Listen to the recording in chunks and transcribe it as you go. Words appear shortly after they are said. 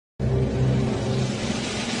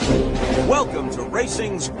Welcome to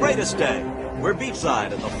racing's greatest day. We're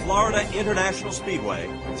beachside at the Florida International Speedway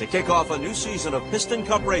to kick off a new season of Piston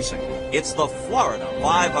Cup racing. It's the Florida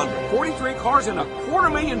 500. 43 cars and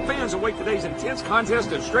 250,000 fans await today's intense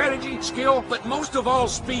contest of strategy, skill, but most of all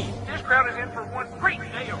speed. This crowd is in for one great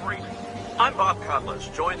day of racing. I'm Bob Cutlass,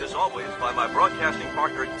 joined as always by my broadcasting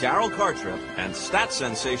partner Darrell Cartrip and stat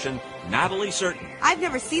sensation Natalie Certain. I've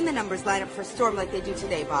never seen the numbers line up for Storm like they do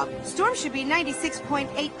today, Bob. Storm should be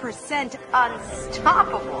 96.8%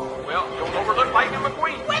 unstoppable. Well, don't overlook Lightning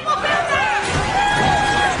McQueen.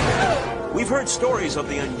 We've heard stories of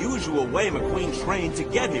the unusual way McQueen trained to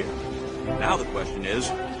get here. Now the question is,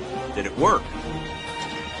 did it work?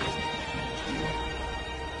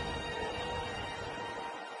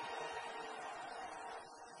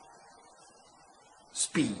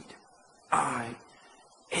 Speed. I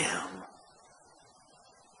am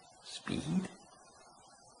speed.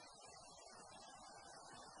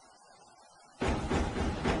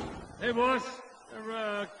 Hey, boss.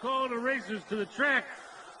 They're calling the racers to the track.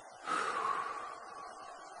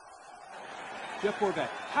 Jeff Gorbeck,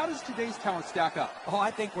 how does today's talent stack up? Oh,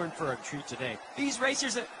 I think we're in for a treat today. These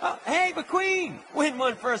racers are... Oh, hey, McQueen! Win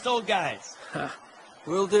one for us old guys.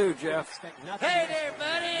 Will do, Jeff. Hey there,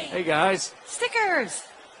 buddy! Hey, guys. Stickers!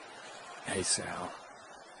 Hey, Sal.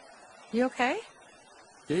 You okay?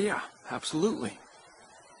 Yeah, absolutely.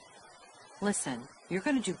 Listen, you're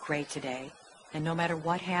going to do great today. And no matter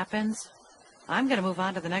what happens, I'm going to move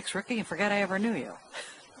on to the next rookie and forget I ever knew you.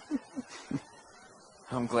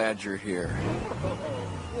 I'm glad you're here.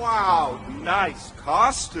 Wow, nice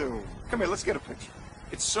costume. Come here, let's get a picture.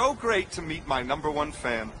 It's so great to meet my #1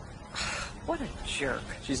 fan. What a jerk.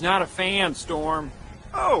 She's not a fan, Storm.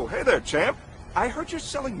 Oh, hey there, champ. I heard you're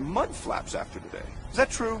selling mud flaps after today. Is that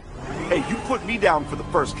true? Hey, you put me down for the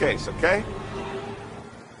first case, okay?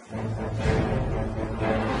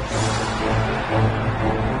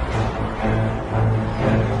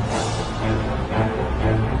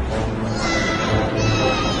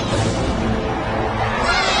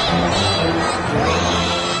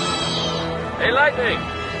 Hey, Lightning.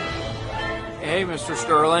 Hey, Mr.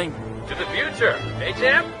 Sterling. To the future. Hey,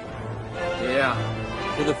 champ? Yeah,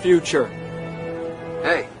 to the future.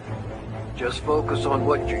 Hey, just focus on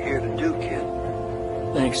what you're here to do, kid.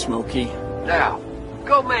 Thanks, Smokey. Now,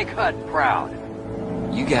 go make Hut proud.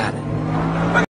 You got it.